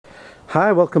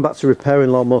Hi, welcome back to Repairing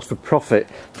Lawnmowers for Profit.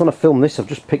 When I film this, I've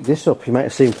just picked this up. You might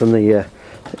have seen from the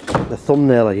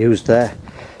thumbnail I used there.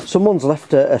 Someone's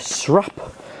left a scrap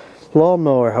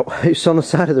lawnmower out. It's on the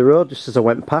side of the road just as I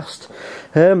went past.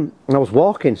 And I was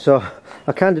walking, so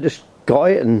I kind of just got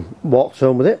it and walked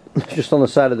home with it, just on the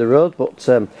side of the road. But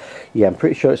yeah, I'm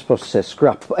pretty sure it's supposed to say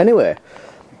scrap. But anyway,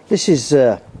 this is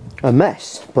a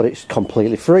mess, but it's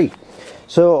completely free.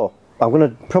 So I'm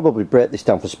going to probably break this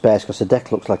down for space because the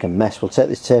deck looks like a mess. We'll take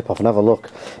this tape off and have a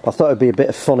look. But I thought it'd be a bit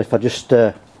of fun if I just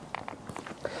tried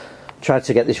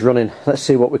to get this running. Let's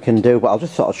see what we can do, but I'll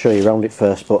just sort of show you around it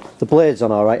first. But the blade's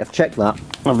on alright, I've checked that.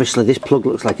 Obviously this plug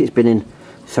looks like it's been in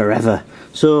forever.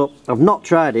 So I've not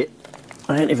tried it.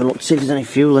 I didn't even look to see if there's any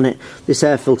fuel in it. This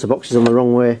air filter box is on the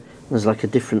wrong way. There's like a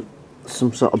different,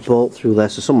 some sort of bolt through there,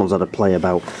 so someone's had a play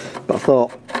about. But I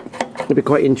thought it'd be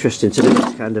quite interesting to do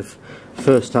this kind of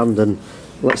first hand, and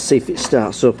let's see if it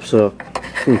starts up. So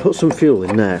I'm going to put some fuel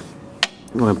in there.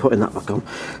 Well, I'm putting that back on,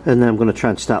 and then I'm going to try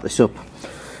and start this up.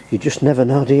 You just never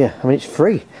know, do you? I mean, it's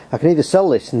free. I can either sell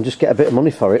this and just get a bit of money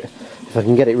for it. If I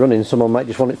can get it running, someone might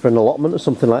just want it for an allotment or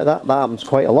something like that. That happens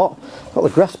quite a lot. Got the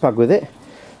grass bag with it.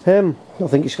 I don't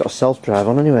think it's got a self-drive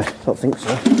on anyway. I don't think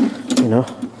so. You know,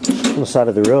 on the side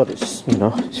of the road, it's, you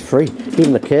know, it's free.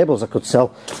 Even the cables I could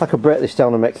sell. I could break this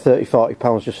down and make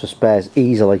 £30–40 just for spares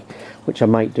easily, which I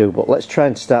might do. But let's try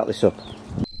and start this up.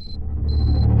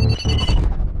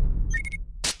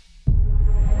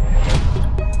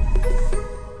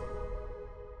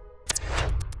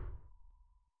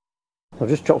 I've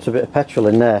just dropped a bit of petrol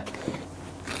in there.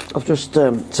 I've just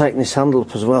tightened this handle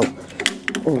up as well.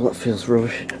 Oh, that feels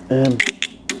rubbish.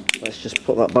 Let's just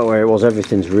put that back where it was.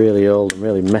 Everything's really old and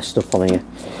really messed up on here.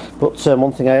 But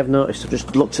one thing I have noticed, I've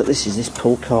just looked at this, is this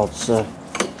pull cord. So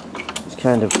it's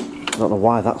kind of, I don't know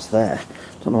why that's there.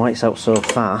 I don't know why it's out so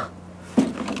far.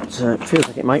 But, it feels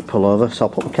like it might pull over, so I'll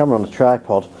put my camera on a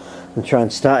tripod and try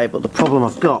and start it. But the problem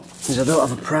I've got is I don't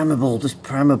have a primer bulb. This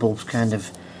primer bulb's kind of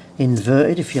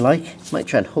inverted, if you like. Might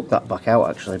try and hook that back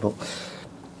out actually, but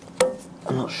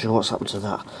I'm not sure what's happened to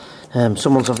that.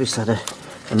 Someone's obviously had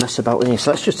a mess about in here,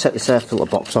 so let's just take this air filter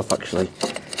box off actually.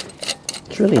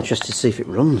 It's really interesting to see if it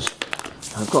runs.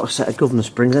 I've got a set of governor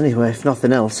springs anyway, if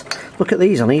nothing else. Look at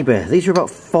these on eBay. These are about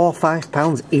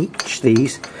 £4–5 each,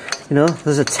 these. You know,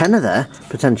 there's a tenner there,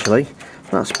 potentially.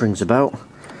 That spring's about.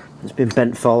 It's been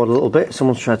bent forward a little bit.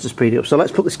 Someone's tried to speed it up. So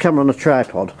let's put this camera on a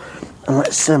tripod and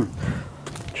let's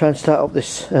try and start up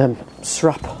this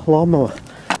scrap lawnmower.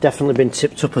 Definitely been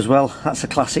tipped up as well. That's a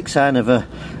classic sign of a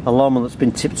lawnmower that's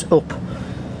been tipped up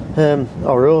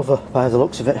or over by the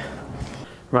looks of it.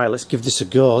 Right, let's give this a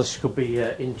go. This could be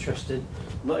interesting.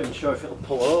 I'm not even sure if it'll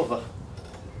pull over.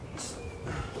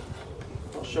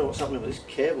 Not sure what's happening with this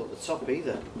cable at the top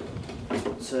either.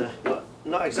 But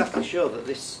not exactly sure that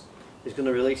this is going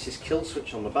to release this kill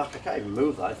switch on the back. I can't even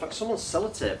move that. In fact, someone's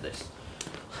sellotaped this.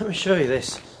 Let me show you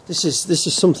this. This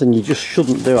is something you just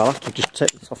shouldn't do. I'll have to just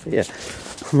take this off here.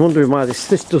 I'm wondering why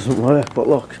this doesn't work, but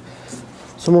look,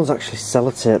 someone's actually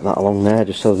sellotaped that along there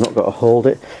just so they've not got to hold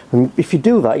it. And if you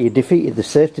do that, you defeated the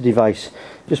safety device.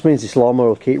 It just means this lawnmower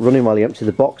will keep running while you empty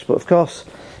the box. But of course,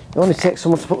 it only takes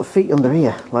someone to put the feet under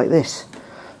here like this,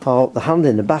 or the hand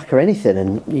in the back or anything,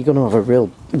 and you're going to have a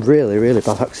really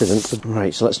bad accident.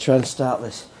 Right, so let's try and start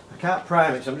this. I can't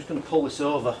prime it, so I'm just going to pull this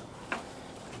over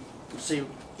and see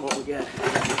what we get.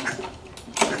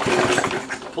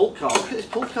 Pull cord, look at this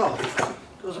pull cord.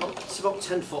 It's about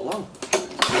 10 foot long.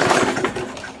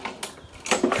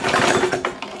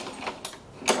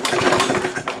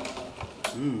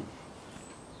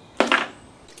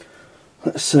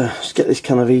 Let's just get this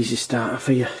kind of easy starter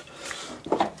for you.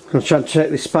 I'm going to try and take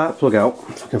this spark plug out.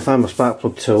 If I can find my spark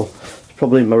plug tool. It's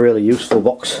probably in my really useful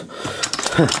box.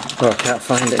 Oh, I can't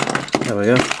find it. There we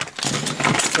go.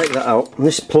 Take that out, and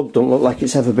this plug don't look like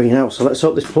it's ever been out, so let's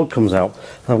hope this plug comes out.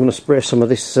 I'm going to spray some of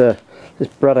this this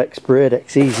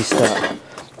Bradex Easy Start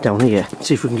down here,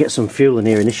 see if we can get some fuel in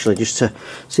here initially, just to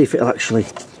see if it'll actually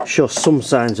show some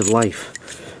signs of life.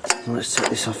 And let's take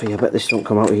this off here. I bet this don't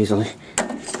come out easily.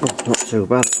 Oh, not too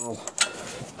bad at all.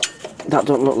 That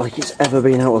don't look like it's ever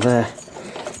been out of there.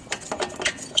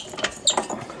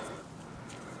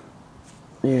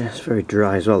 Yeah, it's very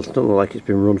dry as well. It doesn't look like it's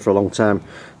been run for a long time.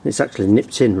 It's actually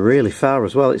nipped in really far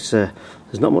as well. It's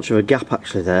there's not much of a gap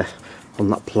actually there on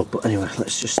that plug. But anyway,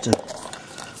 let's just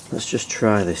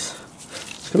try this.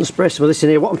 I'm going to spray some of this in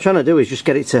here. What I'm trying to do is just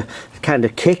get it to kind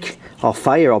of kick or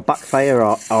fire or backfire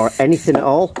or anything at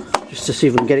all, just to see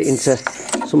if we can get it into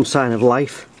some sign of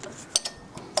life.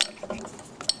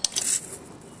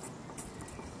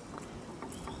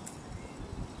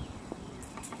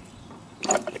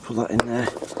 Put that in there.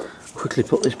 quickly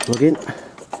put this plug in.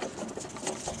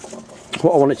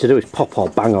 What I want it to do is pop or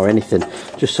bang or anything,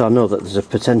 just so I know that there's a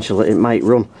potential that it might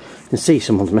run. You can see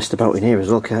someone's messed about in here as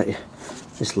well, can't you?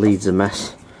 This lead's a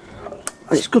mess.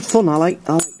 And it's good fun. I like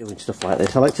doing stuff like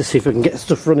this. I like to see if I can get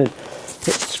stuff running.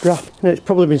 It's scrap. You know, it's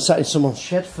probably been sat in someone's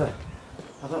shed for,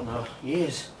 I don't know,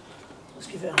 years. Let's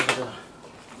give it another go.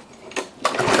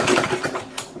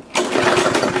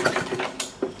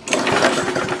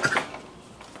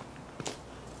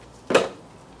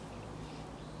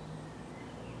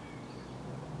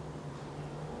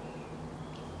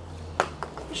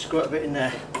 Just squirt a bit in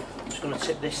there. I'm just going to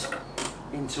tip this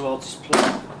in towards this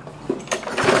plug.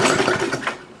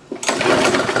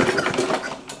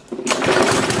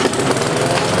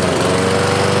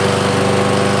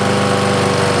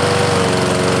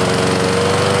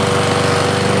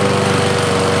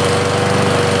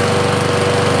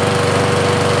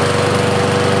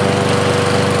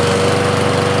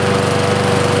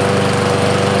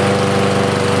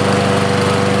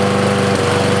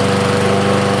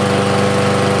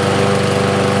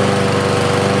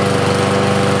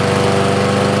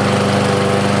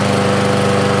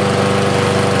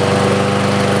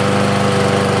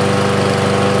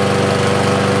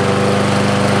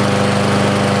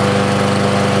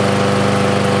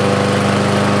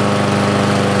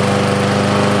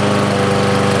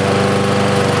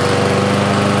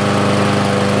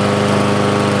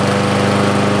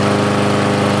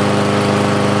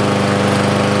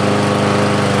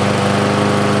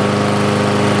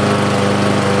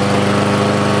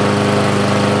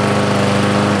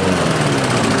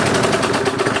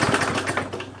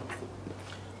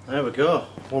 There we go,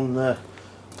 one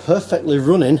perfectly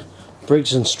running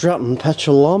Briggs & Stratton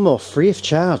petrol lawnmower, free of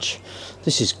charge.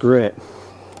 This is great.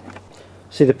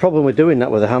 See, the problem with doing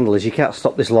that with the handle is you can't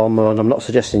stop this lawnmower, and I'm not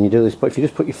suggesting you do this, but if you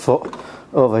just put your foot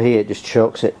over here, it just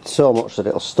chokes it so much that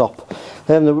it'll stop.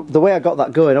 The way I got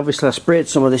that going, obviously I sprayed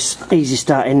some of this Easy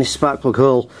Start in this spark plug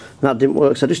hole, and that didn't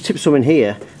work, so I just tipped some in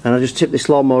here, and I just tipped this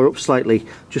lawnmower up slightly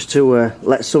just to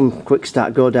let some quick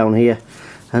start go down here.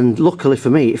 And luckily for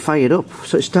me, it fired up,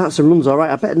 so it starts and runs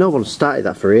alright. I bet no one started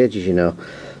that for ages, you know.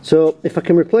 So if I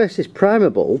can replace this primer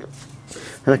bulb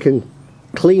and I can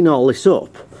clean all this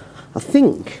up, I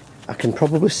think I can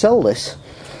probably sell this.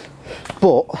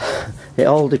 But it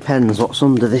all depends what's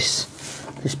under this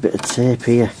bit of tape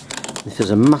here. If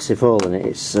there's a massive hole in it,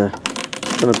 it's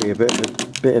going to be a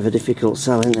bit of a difficult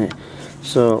sell, isn't it?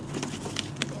 So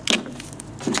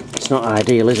it's not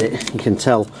ideal, is it? You can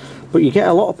tell. But you get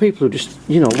a lot of people who just,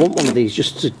 you know, want one of these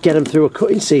just to get them through a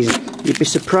cutting season. You'd be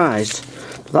surprised.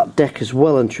 But that deck is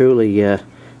well and truly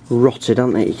rotted,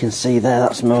 hasn't it? You can see there,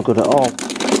 that's no good at all.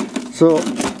 So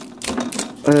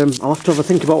I'll have to have a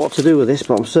think about what to do with this,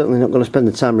 but I'm certainly not going to spend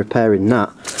the time repairing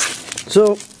that.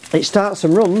 So it starts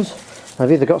and runs. I've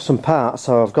either got some parts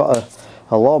or I've got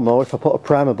a lawnmower. If I put a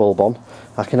primer bulb on,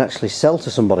 I can actually sell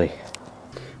to somebody.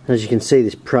 And as you can see,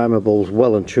 this primer bulb's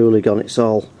well and truly gone. It's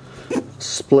all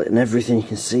split and everything, you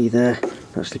can see there.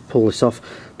 Actually pull this off.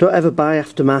 Don't ever buy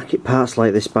aftermarket parts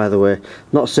like this, by the way.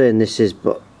 Not saying this is,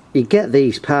 but you get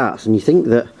these parts and you think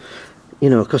that, you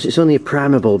know, because it's only a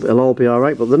primer bulb, it'll all be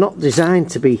alright, but they're not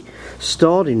designed to be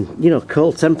stored in, you know,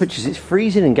 cold temperatures. It's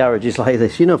freezing in garages like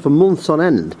this, you know, for months on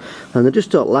end, and they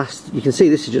just don't last. You can see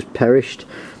this is just perished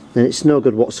and it's no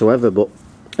good whatsoever. But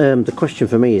the question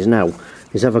for me is now,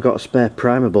 is have I got a spare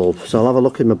primer bulb? So I'll have a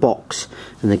look in my box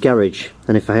in the garage,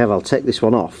 and if I have, I'll take this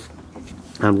one off.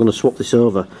 I'm going to swap this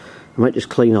over. I might just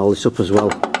clean all this up as well.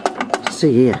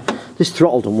 See here, this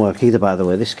throttle don't work either, by the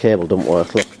way. This cable don't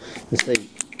work. Look, you can see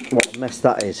what a mess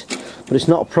that is. But it's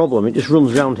not a problem. It just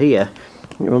runs around here.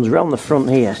 It runs around the front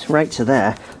here, right to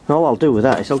there. And all I'll do with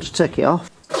that is I'll just take it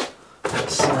off.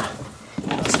 Let's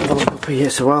have a look up here.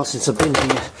 It's a while since I've been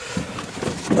here.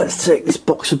 Let's take this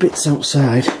box of bits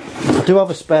outside. I do have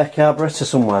a spare carburettor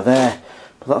somewhere there,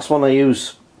 but that's one I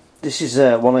use. This is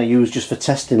one I use just for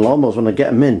testing lawnmowers. When I get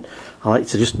them in, I like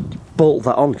to just bolt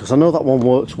that on because I know that one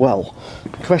works well.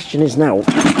 The question is now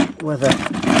whether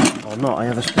or not I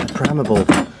have a spare primer bulb.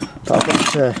 But I've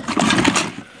got there's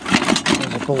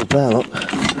a bulb there, look.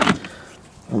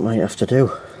 What might have to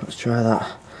do? Let's try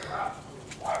that.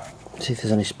 See if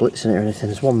there's any splits in it or anything.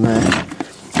 There's one there.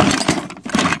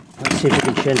 Let's see if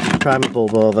we can change the primer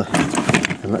bulb over.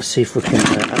 And let's see if we can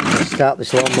actually start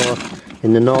this lawnmower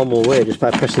in the normal way just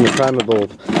by pressing the primer bulb.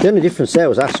 The only difference there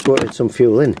was I squirted some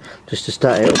fuel in just to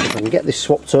start it up. If I can get this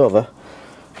swapped over,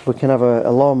 we can have a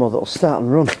lawnmower that will start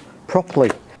and run properly.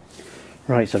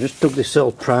 Right, so I just dug this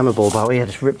old primer bulb out here,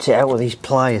 just ripped it out with these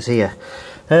pliers here.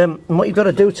 And what you've got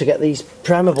to do to get these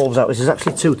primer bulbs out is there's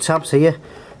actually two tabs here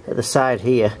at the side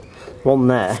here, one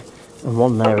there and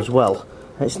one there as well.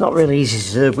 It's not really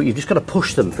easy to do, but you've just got to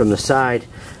push them from the side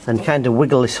and kind of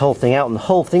wiggle this whole thing out, and the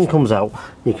whole thing comes out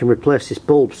and you can replace this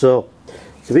bulb. So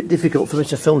it's a bit difficult for me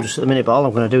to film just at the minute, but all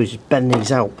I'm going to do is just bend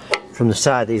these out from the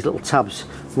side, these little tabs,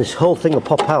 and this whole thing will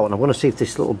pop out, and I'm going to see if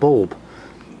this little bulb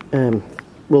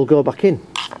will go back in.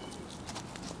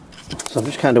 So I'm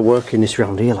just kind of working this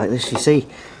round here like this. You see,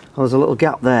 there's a little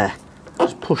gap there.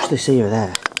 Just push this here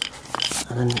there,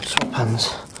 and then swap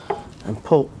hands and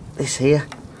pull this here.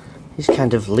 Just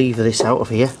kind of lever this out of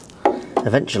here.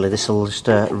 Eventually this will just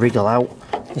wriggle out.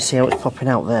 You see how it's popping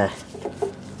out there?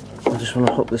 I just want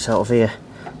to hook this out of here.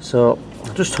 So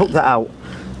I'll just hook that out.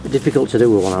 A bit difficult to do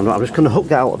with one hand. I'm just going to hook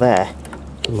that out there,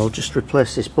 and we'll just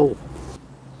replace this bulb.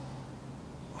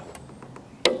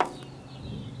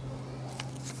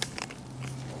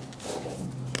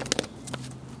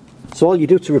 So all you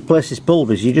do to replace this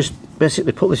bulb is you just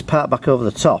basically put this part back over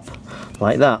the top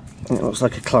like that. It looks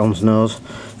like a clown's nose,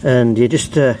 and you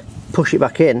just push it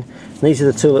back in. And these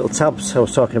are the two little tabs I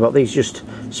was talking about. These just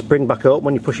spring back up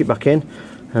when you push it back in,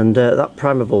 and that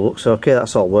primer bulb looks okay.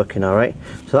 That's all working alright.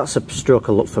 So that's a stroke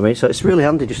of luck for me. So it's really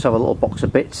handy just to have a little box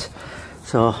of bits.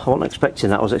 So I wasn't expecting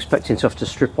that. I was expecting to have to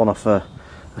strip one off a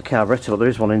carburetor, but there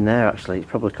is one in there actually. It's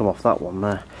probably come off that one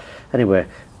there. Anyway,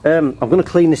 I'm going to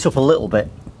clean this up a little bit.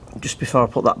 Just before I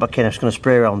put that back in, I'm just going to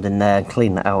spray around in there and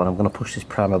clean that out, and I'm going to push this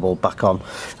primer bulb back on.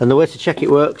 And the way to check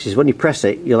it works is when you press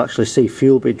it, you'll actually see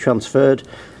fuel being transferred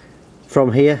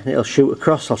from here, and it'll shoot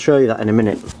across. I'll show you that in a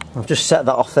minute. I've just set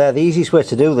that off there. The easiest way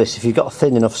to do this, if you've got a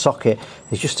thin enough socket,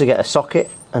 is just to get a socket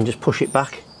and just push it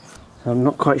back. I'm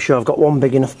not quite sure I've got one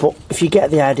big enough, but if you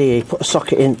get the idea, you put a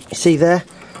socket in, you see there?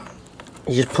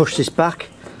 You just push this back,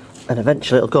 and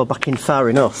eventually it'll go back in far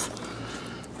enough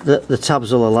that the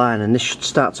tabs will align, and this should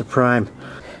start to prime.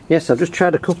 Yes, I've just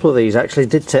tried a couple of these. I actually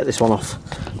did take this one off,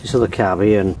 this other carb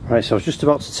here. And right, so I was just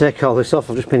about to take all this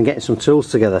off. I've just been getting some tools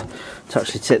together to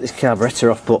actually take this carburetor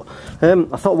off, but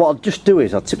I thought what I'd just do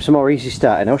is I'll tip some more easy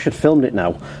starting. I wish I'd filmed it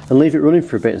now and leave it running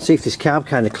for a bit and see if this carb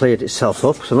kind of cleared itself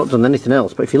up, because I've not done anything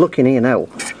else. But if you look in here now,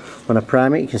 when I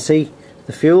prime it, you can see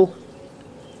the fuel.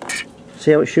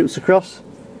 See how it shoots across?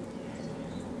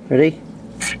 Ready?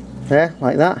 There,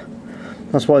 like that.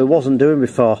 That's what it wasn't doing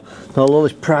before. Although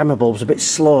this primer bulb's a bit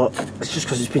slow, it's just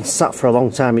because it's been sat for a long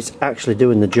time. It's actually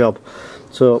doing the job.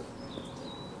 So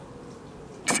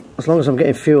as long as I'm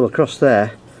getting fuel across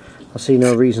there, I see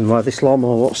no reason why this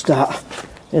lawnmower won't start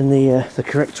in the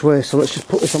correct way. So let's just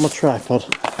put this on my tripod.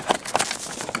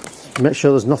 Make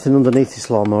sure there's nothing underneath this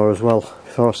lawnmower as well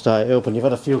before I start it up. And you've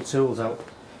had a few tools out.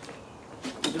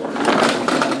 You don't want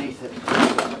anything underneath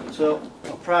it. So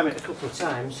I'll prime it a couple of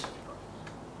times.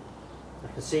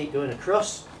 I can see it going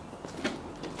across.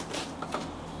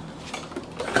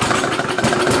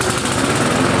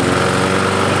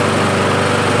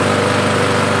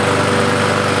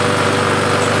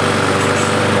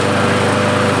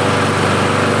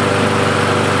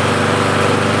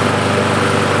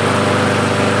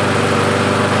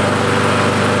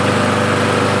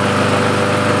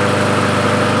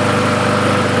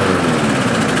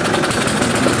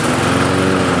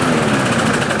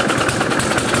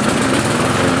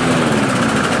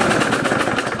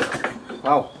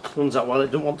 Runs that well, it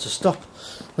doesn't want to stop.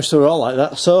 Wish they were all like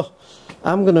that. So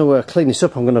I'm going to clean this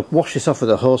up. I'm going to wash this off with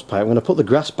a hose pipe. I'm going to put the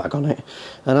grass bag on it,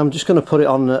 and I'm just going to put it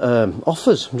on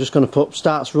offers. I'm just going to put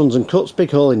starts, runs and cuts,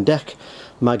 big hole in deck.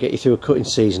 Might get you through a cutting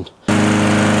season.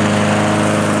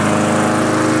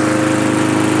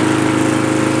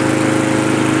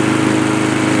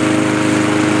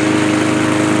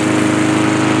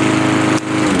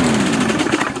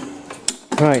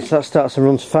 Right, so that starts and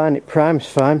runs fine, it primes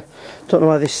fine. Don't know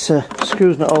why this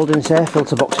screw's not holding this air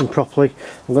filter box in properly.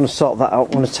 I'm going to sort that out.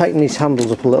 I'm going to tighten these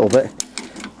handles up a little bit.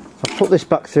 I'll put this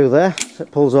back through there so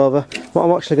it pulls over. What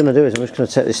I'm actually going to do is I'm just going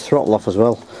to take this throttle off as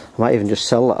well. I might even just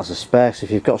sell that as a spare. So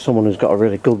if you've got someone who's got a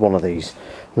really good one of these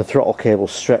and the throttle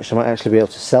cable's stretched, I might actually be able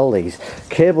to sell these.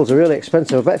 Cables are really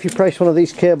expensive. I bet if you price one of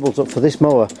these cables up for this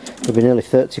mower, it'll be nearly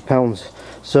 £30.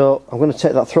 So I'm going to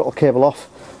take that throttle cable off.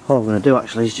 All I'm going to do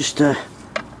actually is just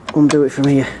undo it from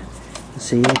here.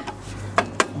 See here,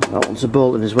 that one's a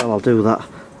bolting as well. I'll do that,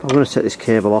 but I'm going to take this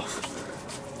cable off.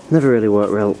 Never really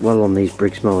work well on these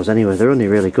Briggs mowers anyway. They're only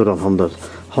really good on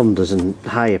Hondas and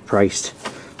higher priced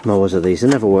mowers of these. They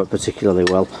never work particularly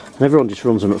well, and everyone just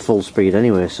runs them at full speed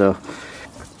anyway. So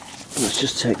let's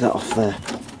just take that off there.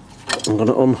 I'm going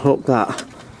to unhook that.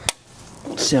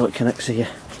 Let's see how it connects here.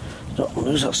 Don't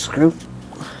lose that screw.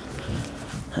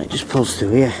 It just pulls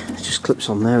through here. It just clips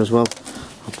on there as well.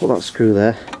 I'll put that screw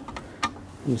there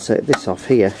and take this off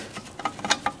here.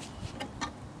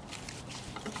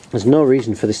 There's no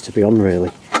reason for this to be on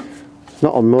really.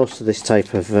 not on most of this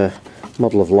type of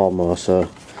model of lawnmower, so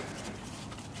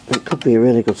it could be a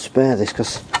really good spare, this,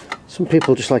 because some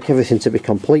people just like everything to be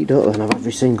complete, don't they, and have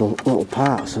every single little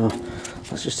part. So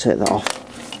let's just take that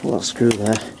off, pull that screw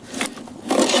there,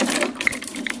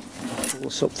 pull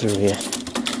this up through here,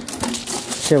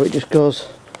 see how it just goes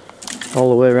all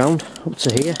the way around up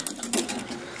to here.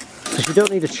 Because you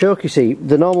don't need a choke, you see.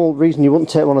 The normal reason you wouldn't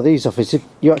take one of these off is if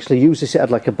you actually use this, it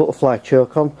had like a butterfly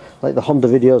choke on, like the Honda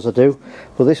videos I do.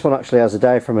 But this one actually has a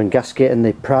diaphragm and gasket and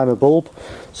the primer bulb,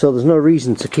 so there's no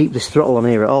reason to keep this throttle on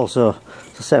here at all. So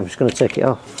as I say, I'm just going to take it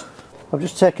off. I've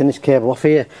just taken this cable off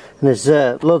here, and there's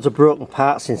loads of broken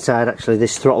parts inside actually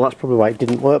this throttle. That's probably why it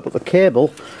didn't work, but the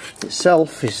cable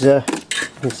itself is, you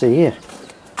can see here,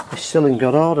 it's still in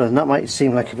good order, and that might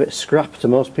seem like a bit of scrap to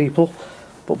most people.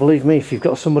 But believe me, if you've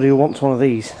got somebody who wants one of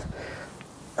these,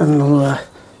 and they'll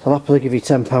happily give you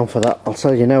 £10 for that. I'll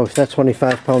tell you now, if they're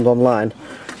 £25 online,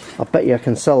 I bet you I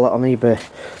can sell that on eBay.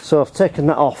 So I've taken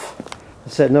that off. I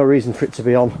said no reason for it to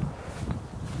be on.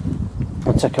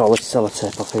 I'll take all this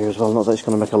sellotape off here as well. Not that it's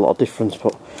going to make a lot of difference,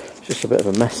 but it's just a bit of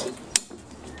a mess.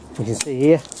 You can see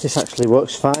here, this actually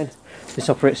works fine. This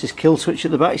operates this kill switch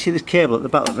at the back. You see this cable at the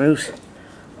back that moves?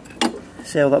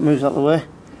 See how that moves out of the way?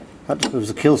 That just moves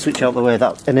the kill switch out of the way.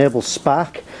 That enables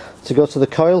spark to go to the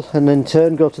coil and in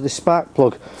turn go to the spark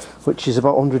plug, which is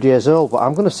about 100 years old. But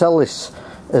I'm going to sell this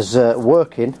as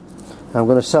working. I'm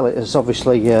going to sell it as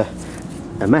obviously a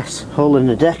mess, hole in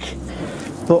the deck.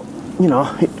 But you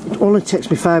know, it only takes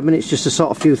me 5 minutes just to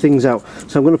sort a few things out.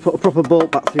 So I'm going to put a proper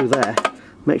bolt back through there,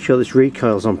 make sure this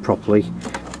recoils on properly,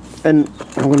 and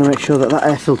I'm going to make sure that that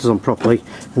air filter's on properly.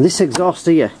 And this exhaust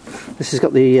here, this has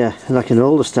got the like an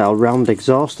older style round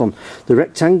exhaust on. The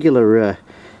rectangular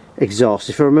exhaust,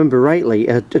 if I remember rightly,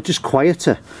 are just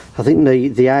quieter. I think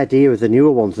the idea of the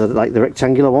newer ones, like the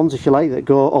rectangular ones if you like, that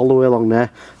go all the way along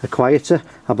there, are quieter.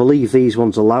 I believe these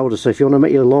ones are louder, so if you want to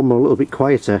make your lawnmower a little bit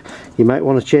quieter, you might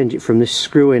want to change it from this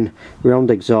screw-in round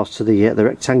exhaust to the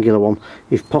rectangular one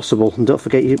if possible. And don't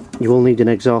forget, you will need an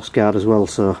exhaust guard as well.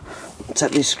 So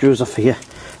take these screws off here.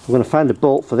 I'm going to find a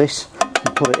bolt for this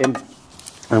and put it in.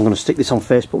 I'm going to stick this on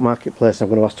Facebook Marketplace. I'm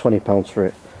going to ask £20 for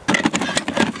it.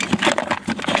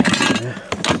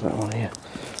 That one here.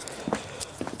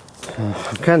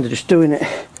 I'm kind of just doing it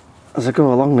as I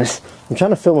go along this. I'm trying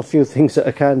to film a few things that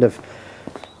are kind of,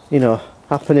 you know,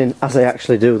 happening as I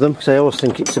actually do them, because I always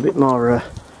think it's a bit more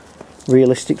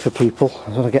realistic for people.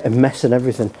 I want to get a mess and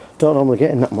everything. Don't normally get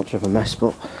in that much of a mess,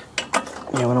 but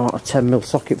yeah, when I want a 10mm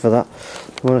socket for that,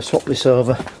 I'm going to swap this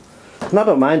over. And I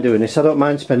don't mind doing this. I don't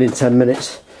mind spending 10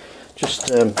 minutes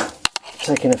just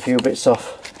taking a few bits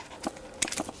off.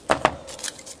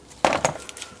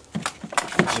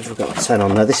 We've got a 10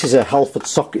 on there. This is a Halford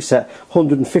socket set,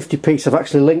 150 piece. I've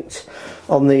actually linked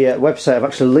on the website, I've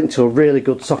actually linked to a really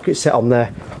good socket set on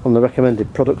there on the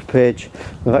recommended products page.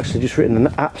 I've actually just written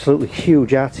an absolutely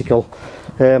huge article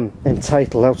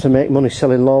entitled How to Make Money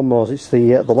Selling Lawnmowers. It's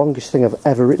the longest thing I've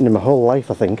ever written in my whole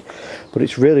life, I think, but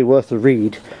it's really worth a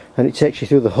read, and it takes you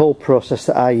through the whole process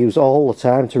that I use all the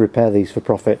time to repair these for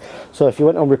profit. So if you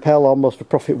went on Repair Lawnmowers for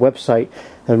Profit website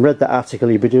and read that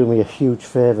article, you'd be doing me a huge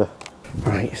favour.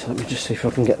 Right, so let me just see if I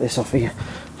can get this off here.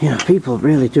 You know, people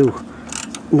really do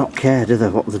not care, do they,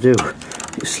 what they do?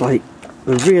 It's like,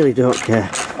 they really don't care.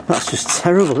 That's just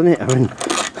terrible, isn't it? I mean,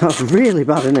 that's really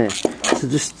bad, isn't it? To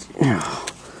just, you know,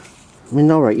 I mean,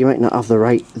 alright, you might not have the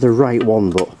right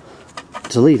one, but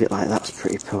to leave it like that's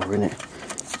pretty poor, isn't it?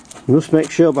 You must make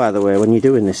sure, by the way, when you're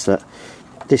doing this, that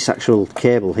this actual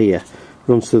cable here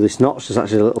runs through this notch. There's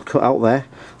actually a little cut out there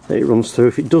that it runs through.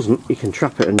 If it doesn't, you can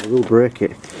trap it and it will break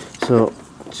it. So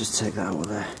just take that out of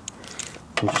there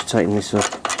and just tighten this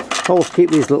up. Always keep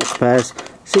these little spares.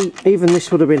 See, even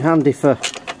this would have been handy for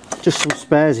just some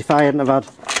spares. If I hadn't have had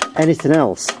anything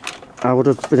else, I would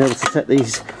have been able to take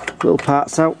these little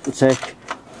parts out and take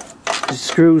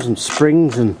screws and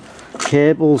springs and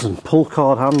cables and pull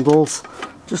cord handles,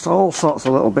 just all sorts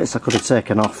of little bits I could have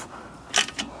taken off.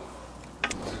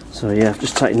 So yeah, I've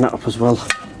just tightened that up as well.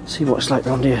 See what it's like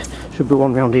round here. Should be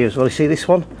one round here as well. You see this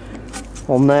one?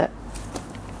 On there.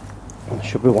 And there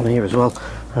should be one here as well.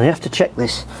 And you have to check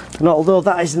this. And although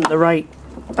that isn't the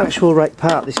actual right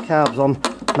part, this carb's on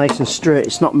nice and straight.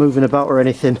 It's not moving about or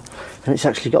anything. And it's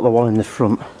actually got the one in the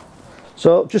front.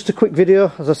 So just a quick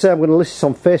video. As I say, I'm going to list this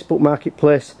on Facebook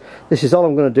Marketplace. This is all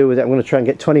I'm going to do with it. I'm going to try and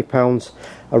get £20.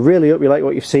 I really hope you like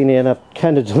what you've seen here, and I've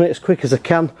kind of done it as quick as I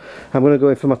can. I'm going to go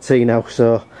in for my tea now,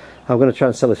 so I'm going to try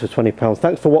and sell this for £20.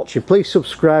 Thanks for watching. Please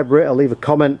subscribe, rate, or leave a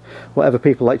comment, whatever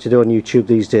people like to do on YouTube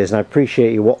these days, and I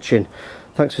appreciate you watching.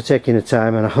 thanks for taking the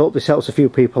time, and I hope this helps a few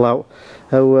people out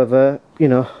who are, you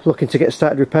know, looking to get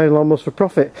started repairing lawnmowers for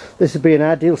profit. This would be an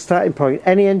ideal starting point.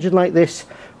 Any engine like this,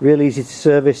 really easy to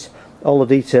service. All the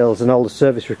details and all the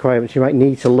service requirements you might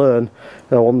need to learn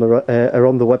are on the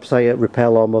website at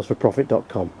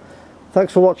repairlawnmowersforprofit.com.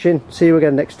 Thanks for watching. See you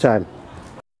again next time.